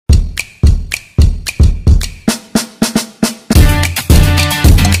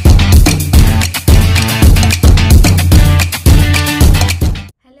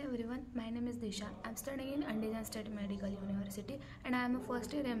name is Disha. I'm studying in Indian State Medical University and I am a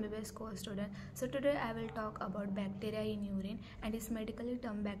first year MBBS course student. So today I will talk about bacteria in urine and its medically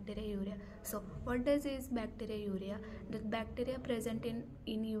termed bacteriuria. So what does is bacteriuria? The bacteria present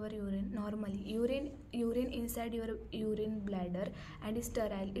in your urine normally. Urine inside your urine bladder and is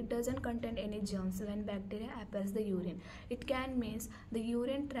sterile. It doesn't contain any germs when bacteria appears the urine. It can means the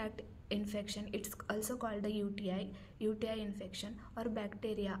urine tract infection. It's also called the UTI infection, or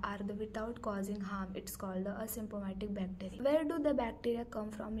bacteria are the without causing harm. It's called the asymptomatic bacteria. Where do the bacteria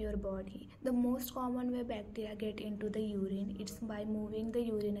come from your body? The most common way bacteria get into the urine, it's by moving the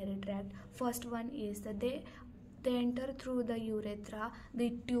urinary tract. First one is that they enter through the urethra.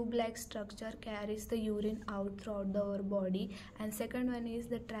 The tube-like structure carries the urine out throughout our body. And second one is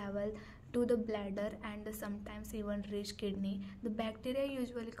the travel to the bladder and sometimes even reach kidney. The bacteria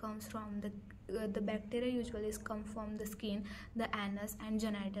usually comes from the skin, the anus and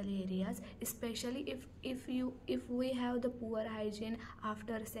genital areas, especially if we have the poor hygiene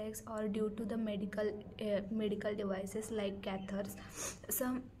after sex or due to the medical devices like catheters.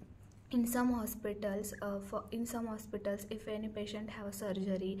 In some hospitals, if any patient have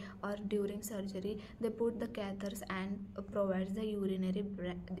surgery or during surgery, they put the catheters and provides the urinary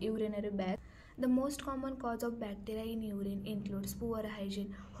bag. The most common cause of bacteria in urine includes poor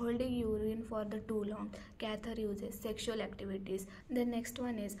hygiene, holding urine for the too long, catheter uses, sexual activities. The next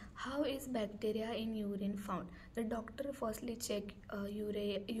one is, how is bacteria in urine found? The doctor firstly check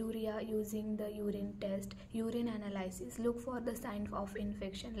urea using the urine test, urine analysis, look for the signs of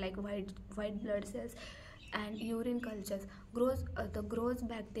infection like white blood cells and urine cultures. The gross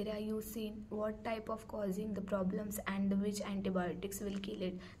bacteria you see, what type of causing the problems and which antibiotics will kill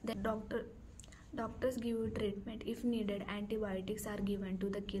it. Then doctors give you treatment if needed. Antibiotics are given to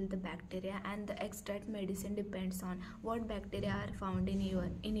kill the bacteria, and the extract medicine depends on what bacteria are found in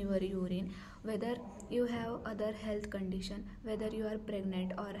your urine, whether you have other health condition, whether you are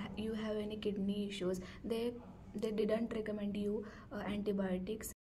pregnant or you have any kidney issues. They didn't recommend you antibiotics.